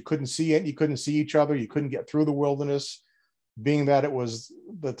blast. You couldn't see it. You couldn't see each other. You couldn't get through the wilderness, being that it was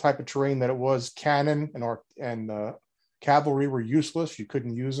the type of terrain that it was. Cannon and cavalry were useless. You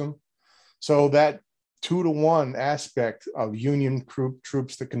couldn't use them. So that 2-to-1 aspect of Union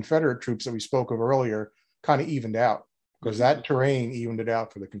troops, the Confederate troops that we spoke of earlier, kind of evened out, because that terrain evened it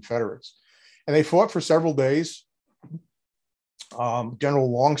out for the Confederates. And they fought for several days.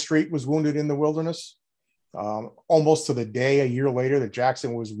 General Longstreet was wounded in the wilderness, almost to the day a year later that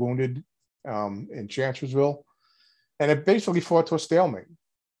Jackson was wounded in Chancellorsville. And it basically fought to a stalemate.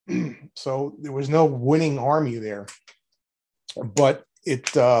 So there was no winning army there. But it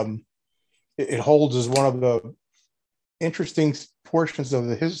holds as one of the interesting portions of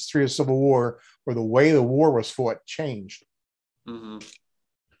the history of Civil War where the way the war was fought changed. Mm-hmm.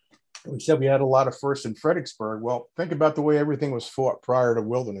 We said we had a lot of firsts in Fredericksburg. Well, think about the way everything was fought prior to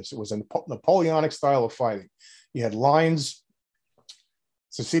Wilderness. It was a Napoleonic style of fighting. You had lines,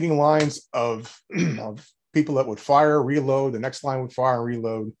 succeeding lines of people that would fire, reload. The next line would fire and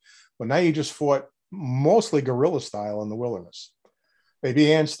reload. But now you just fought mostly guerrilla style in the Wilderness. They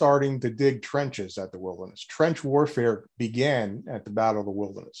began starting to dig trenches at the Wilderness. Trench warfare began at the Battle of the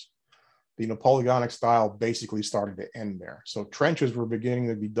Wilderness. The Napoleonic style basically started to end there. So trenches were beginning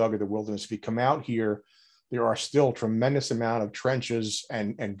to be dug at the Wilderness. If you come out here, there are still tremendous amount of trenches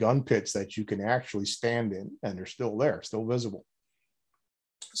and gun pits that you can actually stand in, and they're still there, still visible.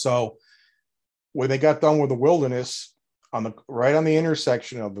 So when they got done with the Wilderness, right on the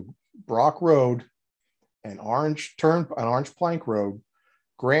intersection of the Brock Road and Orange Plank Road,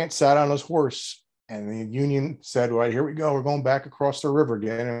 Grant sat on his horse, and the Union said, "Right, here we go. We're going back across the river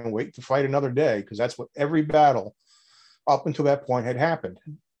again and wait to fight another day," because that's what every battle up until that point had happened.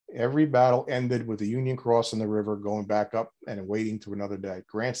 Every battle ended with the Union crossing the river, going back up and waiting to another day.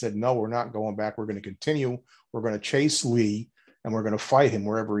 Grant said, "No, we're not going back. We're going to continue. We're going to chase Lee, and we're going to fight him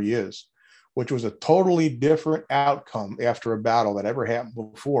wherever he is," which was a totally different outcome after a battle that ever happened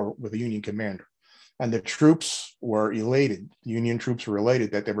before with a Union commander. And the troops were elated. The Union troops were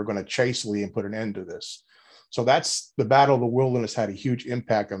elated that they were going to chase Lee and put an end to this. So that's the Battle of the Wilderness had a huge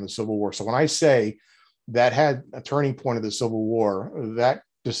impact on the Civil War. So when I say that had a turning point of the Civil War, that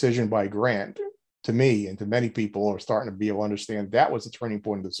decision by Grant, to me and to many people are starting to be able to understand that was the turning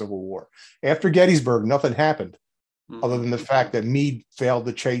point of the Civil War. After Gettysburg, nothing happened other than the fact that Meade failed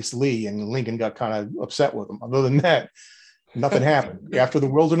to chase Lee and Lincoln got kind of upset with him. Other than that, nothing happened. After the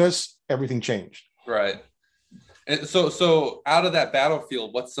Wilderness, everything changed. Right. And so out of that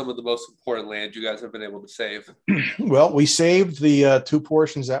battlefield, what's some of the most important land you guys have been able to save? Well, we saved the two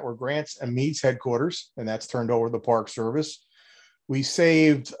portions that were Grant's and Meade's headquarters, and that's turned over to the Park Service. We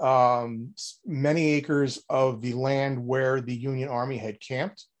saved many acres of the land where the Union Army had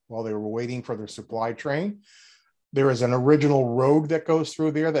camped while they were waiting for their supply train. There is an original road that goes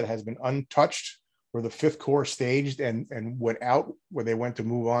through there that has been untouched where the Fifth Corps staged and went out, where they went to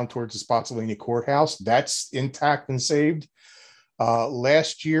move on towards the Spotsylvania Courthouse. That's intact and saved.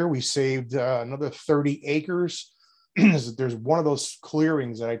 Last year, we saved another 30 acres. There's one of those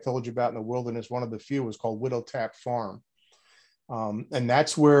clearings that I told you about in the wilderness. One of the few was called Widow Tap Farm. And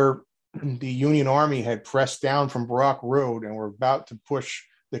that's where the Union Army had pressed down from Brock Road and were about to push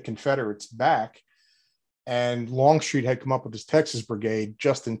the Confederates back. And Longstreet had come up with his Texas Brigade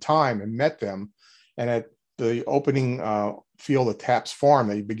just in time and met them. And at the opening field of Tapp's Farm,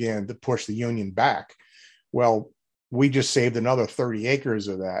 they began to push the Union back. Well, we just saved another 30 acres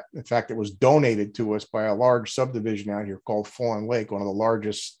of that. In fact, it was donated to us by a large subdivision out here called Fawn Lake, one of the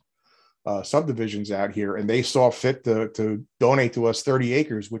largest subdivisions out here. And they saw fit to donate to us 30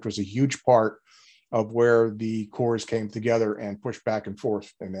 acres, which was a huge part of where the corps came together and pushed back and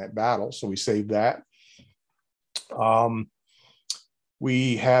forth in that battle. So we saved that.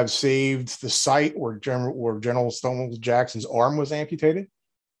 We have saved the site where General Stonewall Jackson's arm was amputated,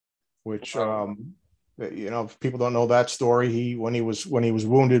 which, if people don't know that story, when he was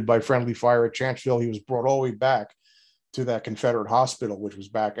wounded by friendly fire at Chancellorsville, he was brought all the way back to that Confederate hospital, which was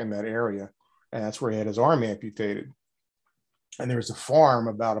back in that area. And that's where he had his arm amputated. And there was a farm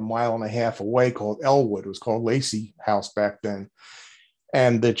about 1.5 miles away called Elwood. It was called Lacey House back then.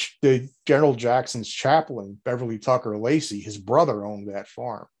 And the General Jackson's chaplain, Beverly Tucker Lacey, his brother owned that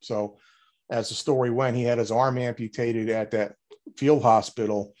farm. So as the story went, he had his arm amputated at that field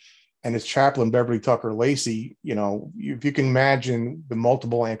hospital. And his chaplain, Beverly Tucker Lacey, if you can imagine the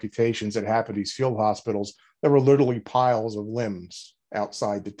multiple amputations that happen at these field hospitals, there were literally piles of limbs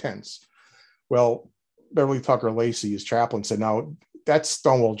outside the tents. Well, Beverly Tucker Lacey, his chaplain, said, "No, that's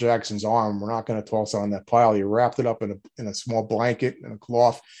Stonewall Jackson's arm. We're not going to toss it on that pile." He wrapped it up in a small blanket and a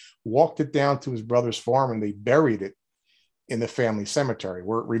cloth, walked it down to his brother's farm, and they buried it in the family cemetery,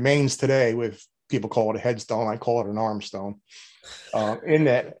 where it remains today. With people call it a headstone, I call it an armstone, in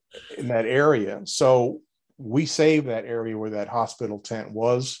that area. So we saved that area where that hospital tent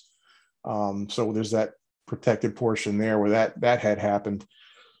was. So there's that protected portion there where that had happened.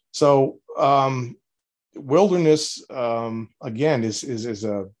 So Wilderness, again, is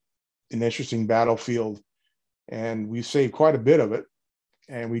an interesting battlefield, and we saved quite a bit of it.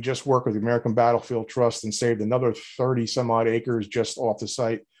 And we just worked with the American Battlefield Trust and saved another 30 some odd acres just off the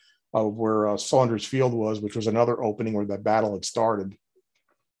site of where Saunders Field was, which was another opening where that battle had started.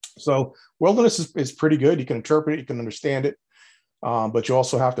 So Wilderness is pretty good. You can interpret it, you can understand it, but you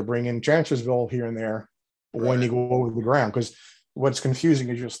also have to bring in Chancellorsville here and there when you go over the ground, because what's confusing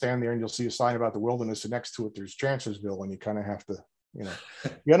is you'll stand there and you'll see a sign about the Wilderness, and next to it there's Chancellorsville, and you kind of have to,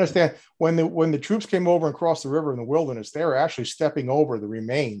 you understand when the troops came over and crossed the river in the Wilderness, they were actually stepping over the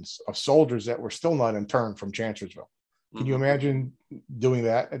remains of soldiers that were still not interned from Chancellorsville. Can you imagine doing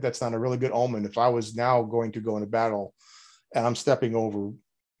that? That's not a really good omen. If I was now going to go into battle and I'm stepping over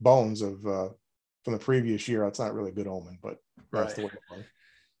bones of from the previous year, that's not really a good omen, but that's the way it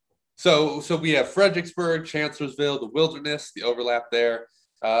was. So we have Fredericksburg, Chancellorsville, the Wilderness, the overlap there.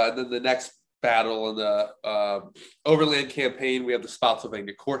 And then the next battle in the Overland Campaign, we have the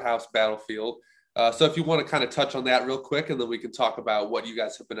Spotsylvania Courthouse battlefield. So if you want to kind of touch on that real quick, and then we can talk about what you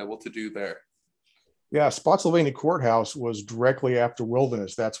guys have been able to do there. Yeah, Spotsylvania Courthouse was directly after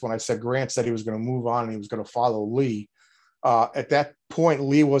Wilderness. That's when I said Grant said he was going to move on and he was going to follow Lee. At that point,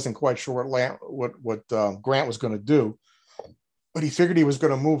 Lee wasn't quite sure what Grant was going to do, but he figured he was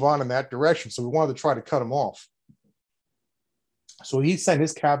going to move on in that direction. So we wanted to try to cut him off. So he sent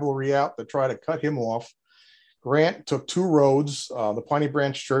his cavalry out to try to cut him off. Grant took two roads, the Piney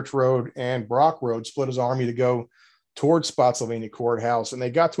Branch Church Road and Brock Road, split his army to go towards Spotsylvania Courthouse. And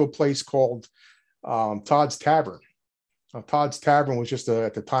they got to a place called Todd's Tavern. Todd's Tavern was just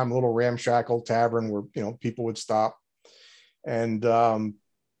at the time a little ramshackle tavern where people would stop, and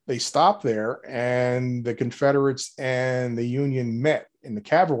they stopped there, and the Confederates and the Union met in the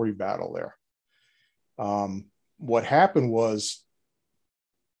cavalry battle there. What happened was,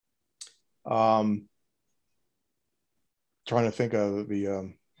 trying to think of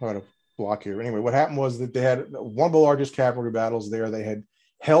the how to block here. Anyway, what happened was that they had one of the largest cavalry battles there. They had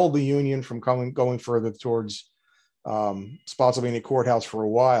held the Union from going further towards Spotsylvania Courthouse for a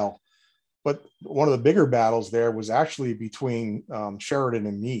while. But one of the bigger battles there was actually between Sheridan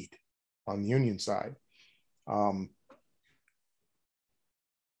and Meade on the Union side. A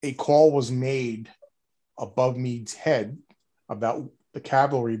call was made above Meade's head about the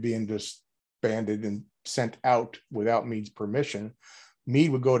cavalry being disbanded and sent out without Meade's permission. Meade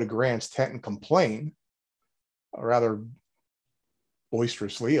would go to Grant's tent and complain, rather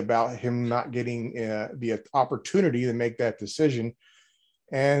boisterously, about him not getting the opportunity to make that decision.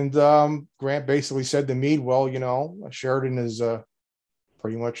 And Grant basically said to Meade, well, Sheridan is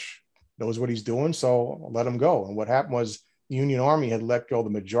pretty much knows what he's doing, so I'll let him go. And what happened was the Union Army had let go the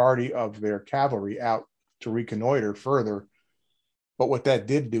majority of their cavalry out to reconnoiter further. But what that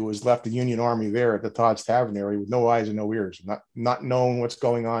did do is left the Union Army there at the Todd's Tavern area with no eyes and no ears, not knowing what's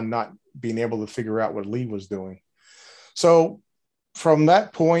going on, not being able to figure out what Lee was doing. So from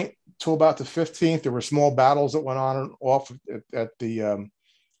that point till about the 15th, there were small battles that went on and off at the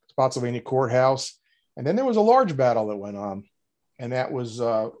Spotsylvania Courthouse. And then there was a large battle that went on. And that was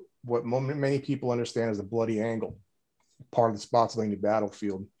what many people understand as the Bloody Angle, part of the Spotsylvania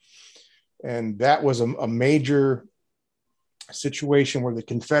battlefield. And that was a major situation where the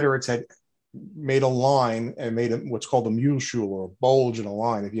Confederates had made a line and made what's called a muleshoe, or a bulge in a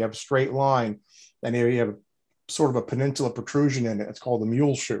line. If you have a straight line and you have sort of a peninsula protrusion in it, it's called a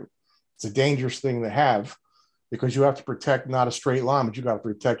muleshoe. It's a dangerous thing to have because you have to protect not a straight line, but you got to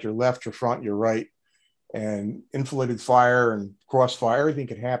protect your left, your front, your right, and infiltrated fire and crossfire. Everything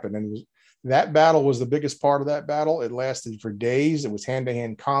could happen. And that battle was the biggest part of that battle. It lasted for days. It was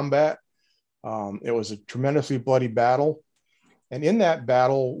hand-to-hand combat. It was a tremendously bloody battle. And in that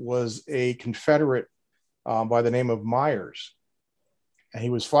battle was a Confederate by the name of Myers. And he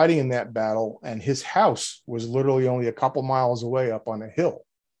was fighting in that battle, and his house was literally only a couple miles away up on a hill.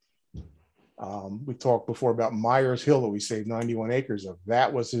 We talked before about Myers Hill that we saved 91 acres of.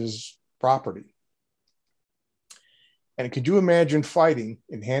 That was his property. And could you imagine fighting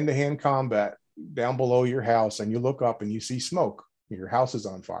in hand-to-hand combat down below your house, and you look up and you see smoke, and your house is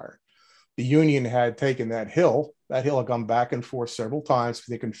on fire? The Union had taken that hill. That hill had gone back and forth several times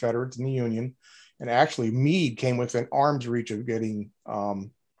for the Confederates and the Union. And actually, Meade came within arm's reach of getting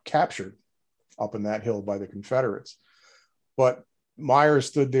captured up in that hill by the Confederates. But Myers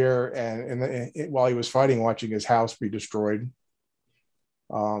stood there and while he was fighting, watching his house be destroyed.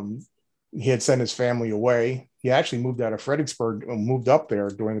 He had sent his family away. He actually moved out of Fredericksburg, moved up there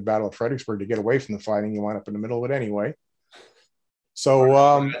during the Battle of Fredericksburg to get away from the fighting. He wound up in the middle of it anyway.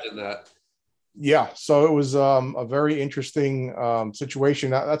 So, imagine that. Yeah, so it was a very interesting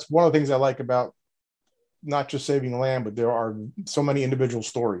situation. That's one of the things I like about not just saving land, but there are so many individual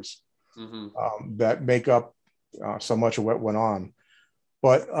stories that make up so much of what went on.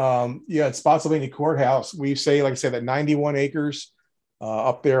 But at Spotsylvania Courthouse, we say, like I said, that 91 acres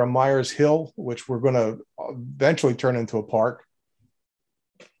up there on Myers Hill, which we're going to eventually turn into a park.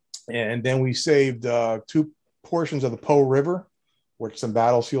 And then we saved 2 portions of the Po River, where some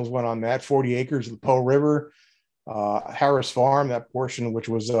battlefields went on that, 40 acres of the Po River, Harris Farm, that portion, which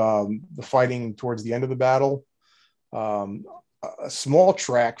was the fighting towards the end of the battle. A small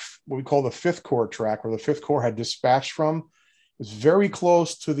track, what we call the 5th Corps track, where the 5th Corps had dispatched from, is very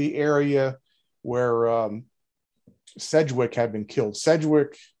close to the area where Sedgwick had been killed.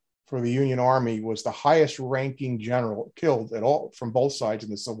 Sedgwick, for the Union Army, was the highest ranking general killed at all from both sides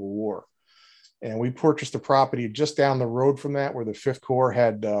in the Civil War. And we purchased a property just down the road from that, where the 5th Corps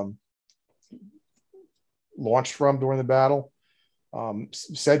had launched from during the battle.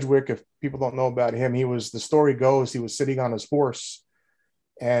 Sedgwick, if people don't know about him, the story goes, he was sitting on his horse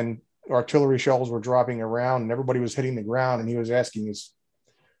and artillery shells were dropping around and everybody was hitting the ground. And he was asking his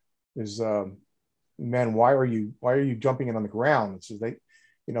men, why are you jumping in on the ground? It says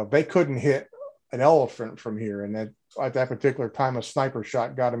they couldn't hit an elephant from here. And that at that particular time, a sniper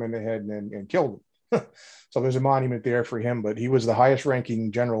shot got him in the head and killed him. So there's a monument there for him, but he was the highest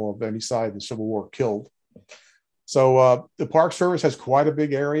ranking general of any side of the Civil War killed. So the Park Service has quite a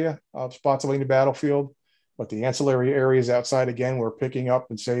big area of Spotsylvania battlefield, but the ancillary areas outside, again, we're picking up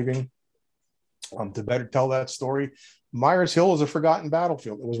and saving to better tell that story. Myers Hill is a forgotten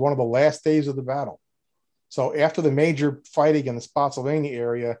battlefield. It was one of the last days of the battle. So after the major fighting in the Spotsylvania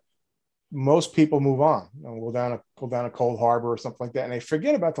area, most people move on. Go down to Cold Harbor or something like that, and they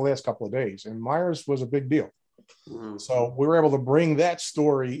forget about the last couple of days. And Myers was a big deal. Mm-hmm. So we were able to bring that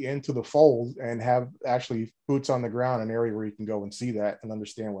story into the fold and have actually boots on the ground, an area where you can go and see that and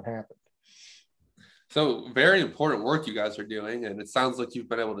understand what happened. So very important work you guys are doing, and it sounds like you've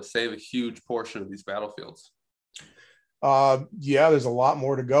been able to save a huge portion of these battlefields. There's a lot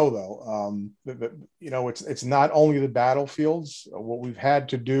more to go though. It's not only the battlefields. What we've had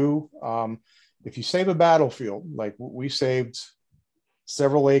to do, if you save a battlefield, like we saved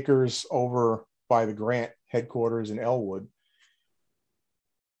several acres over by the Grant headquarters in Elwood,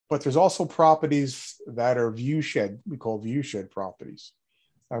 but there's also properties that are viewshed. We call viewshed properties.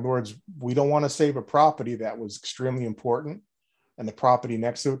 In other words, we don't want to save a property that was extremely important, and the property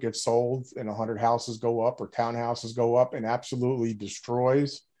next to it gets sold and 100 houses go up or townhouses go up and absolutely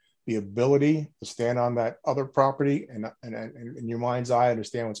destroys the ability to stand on that other property and in your mind's eye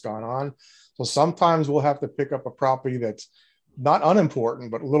understand what's going on. So sometimes we'll have to pick up a property that's not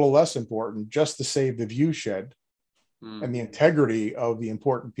unimportant, but a little less important just to save the view shed and the integrity of the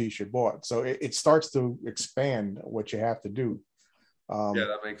important piece you bought. So it starts to expand what you have to do. Yeah,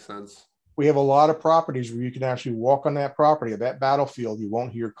 that makes sense. We have a lot of properties where you can actually walk on that property, that battlefield. You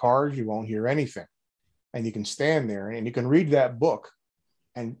won't hear cars, you won't hear anything. And you can stand there and you can read that book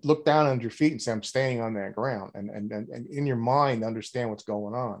and look down under your feet and say, I'm standing on that ground. And in your mind, understand what's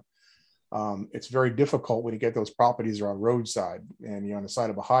going on. It's very difficult when you get those properties that are on roadside and you're on the side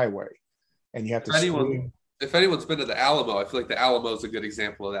of a highway and you have to scream. If anyone's been to the Alamo, I feel like the Alamo is a good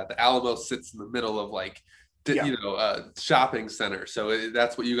example of that. The Alamo sits in the middle of shopping center. So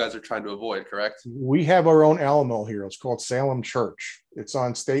that's what you guys are trying to avoid, correct? We have our own Alamo here. It's called Salem Church. It's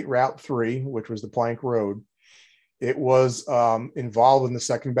on State Route 3, which was the Plank Road. It was involved in the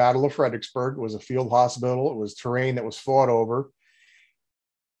Second Battle of Fredericksburg. It was a field hospital. It was terrain that was fought over.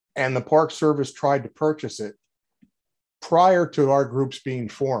 And the Park Service tried to purchase it prior to our groups being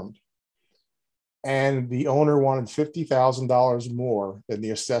formed. And the owner wanted $50,000 more than the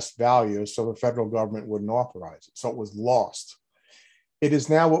assessed value, so the federal government wouldn't authorize it. So it was lost. It is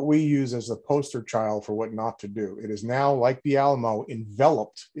now what we use as a poster child for what not to do. It is now, like the Alamo,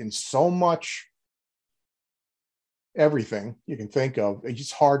 enveloped in so much everything you can think of. It's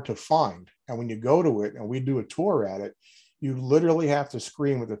just hard to find. And when you go to it and we do a tour at it, you literally have to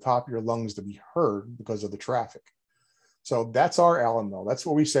scream at the top of your lungs to be heard because of the traffic. So that's our Alamo. That's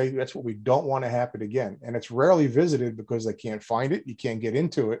what we say. That's what we don't want to happen again. And it's rarely visited because they can't find it. You can't get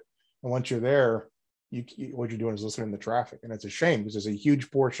into it. And once you're there, what you're doing is listening to the traffic. And it's a shame because there's a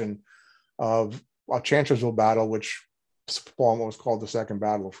huge portion of a Chancellorsville battle, which spawned what was called the Second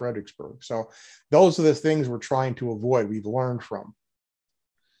Battle of Fredericksburg. So those are the things we're trying to avoid. We've learned from.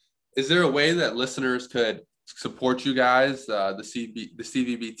 Is there a way that listeners could support you guys, the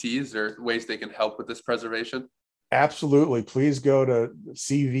CVBTs? Is there ways they can help with this preservation? Absolutely. Please go to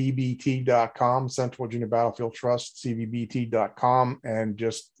cvbt.com, Central Virginia Battlefield Trust, cvbt.com, and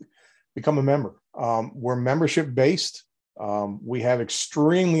just become a member. We're membership based. We have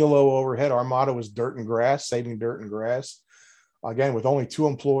extremely low overhead. Our motto is dirt and grass, saving dirt and grass. Again, with only 2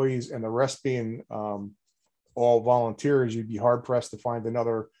 employees and the rest being all volunteers, you'd be hard pressed to find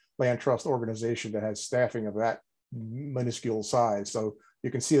another land trust organization that has staffing of that minuscule size. So you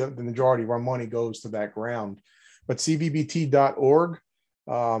can see that the majority of our money goes to that ground. But cvbt.org,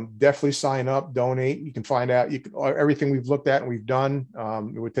 definitely sign up, donate. You can find out everything we've looked at and we've done.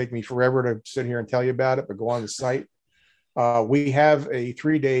 It would take me forever to sit here and tell you about it, but go on the site. We have a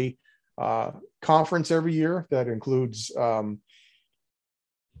 3-day conference every year that includes a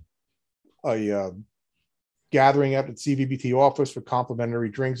gathering up at the CVBT office for complimentary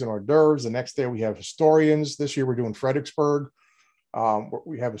drinks and hors d'oeuvres. The next day we have historians. This year we're doing Fredericksburg.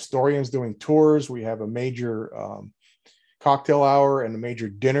 We have historians doing tours. We have a major cocktail hour and a major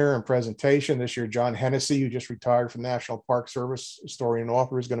dinner and presentation. This year, John Hennessy, who just retired from National Park Service, historian and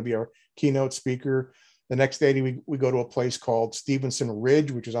author, is going to be our keynote speaker. The next day, we go to a place called Stevenson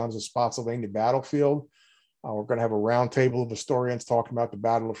Ridge, which is on the Spotsylvania battlefield. We're going to have a round table of historians talking about the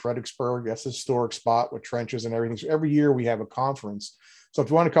Battle of Fredericksburg. That's a historic spot with trenches and everything. So every year we have a conference. So if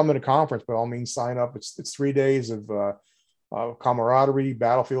you want to come to the conference, by all means, sign up. It's 3 days of camaraderie,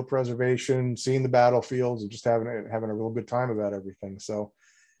 battlefield preservation, seeing the battlefields, and just having a real good time about everything. So,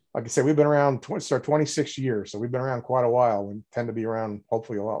 like I said, we've been around 26 years, so we've been around quite a while. We tend to be around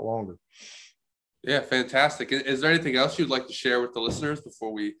hopefully a lot longer. Yeah, fantastic. Is there anything else you'd like to share with the listeners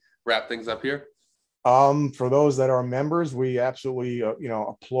before we wrap things up here? For those that are members, we absolutely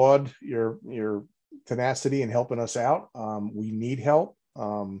applaud your tenacity in helping us out. We need help.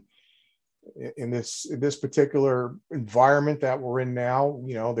 In this particular environment that we're in now,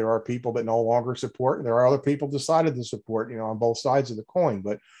 there are people that no longer support, and there are other people decided to support, on both sides of the coin.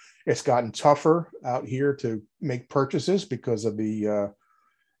 But it's gotten tougher out here to make purchases because of the,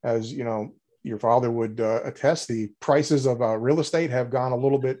 as your father would attest, the prices of real estate have gone a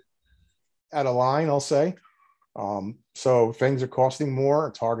little bit out of line, I'll say. So things are costing more.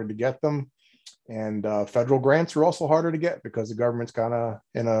 It's harder to get them. And federal grants are also harder to get because the government's kind of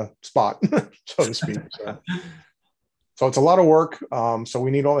in a spot, so to speak. So it's a lot of work. So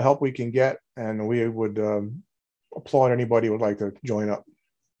we need all the help we can get, and we would applaud anybody who would like to join up.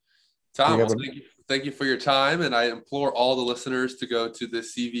 Tom, thank you for your time, and I implore all the listeners to go to the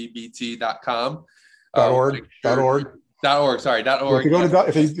cvbt.com. .org. .org.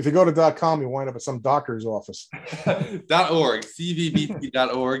 If you go to .com, you wind up at some doctor's office. .org,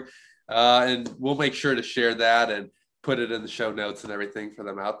 cvbt.org. And we'll make sure to share that. And put it in the show notes and everything for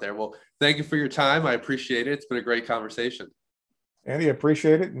them out there. Well, thank you for your time. I appreciate it. It's been a great conversation. Andy, I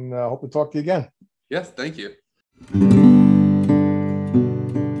appreciate it, and hope to talk to you again. Yes, thank you.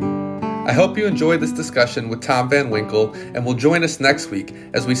 I hope you enjoyed this discussion with Tom Van Winkle and will join us next week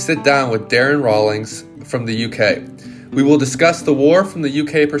as we sit down with Darren Rawlings from the UK. We will discuss the war from the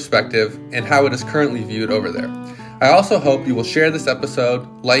UK perspective and how it is currently viewed over there. I also hope you will share this episode,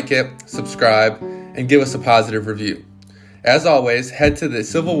 like it, subscribe, and give us a positive review. As always, head to the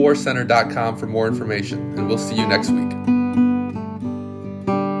civilwarcenter.com for more information, and we'll see you next week.